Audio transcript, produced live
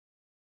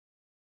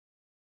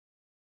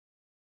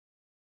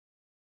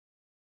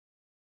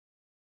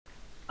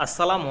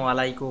Assalamu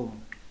Walaikum.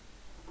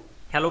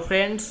 Hello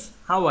friends,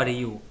 how are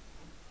you?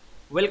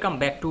 Welcome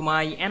back to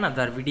my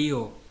another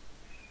video.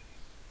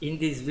 In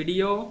this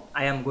video,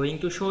 I am going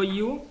to show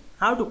you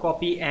how to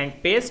copy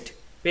and paste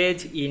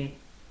page in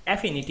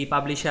Affinity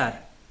Publisher.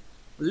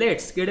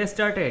 Let's get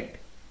started.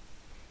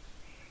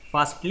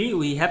 Firstly,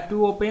 we have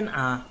to open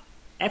a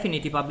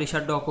Affinity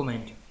Publisher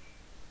document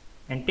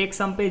and take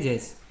some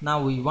pages. Now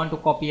we want to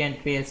copy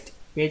and paste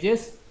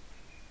pages.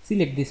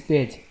 Select this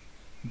page.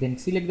 Then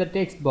select the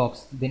text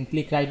box, then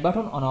click right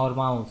button on our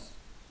mouse.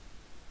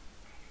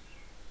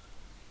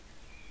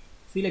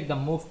 Select the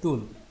move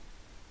tool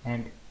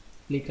and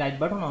click right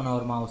button on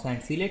our mouse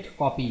and select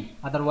copy.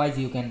 Otherwise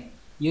you can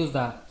use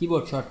the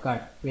keyboard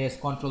shortcut, press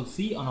Ctrl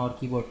C on our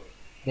keyboard.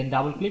 Then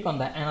double click on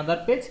the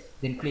another page,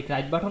 then click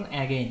right button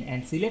again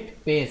and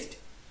select paste.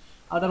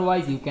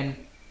 Otherwise you can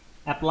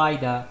apply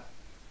the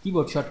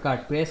keyboard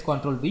shortcut, press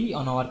Ctrl V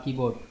on our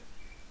keyboard.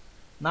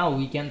 Now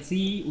we can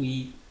see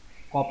we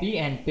copy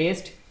and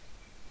paste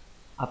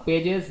a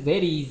pages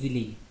very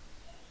easily.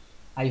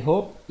 I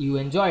hope you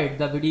enjoyed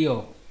the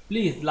video.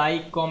 Please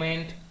like,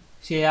 comment,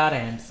 share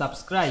and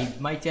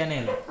subscribe my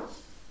channel.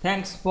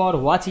 Thanks for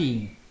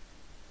watching.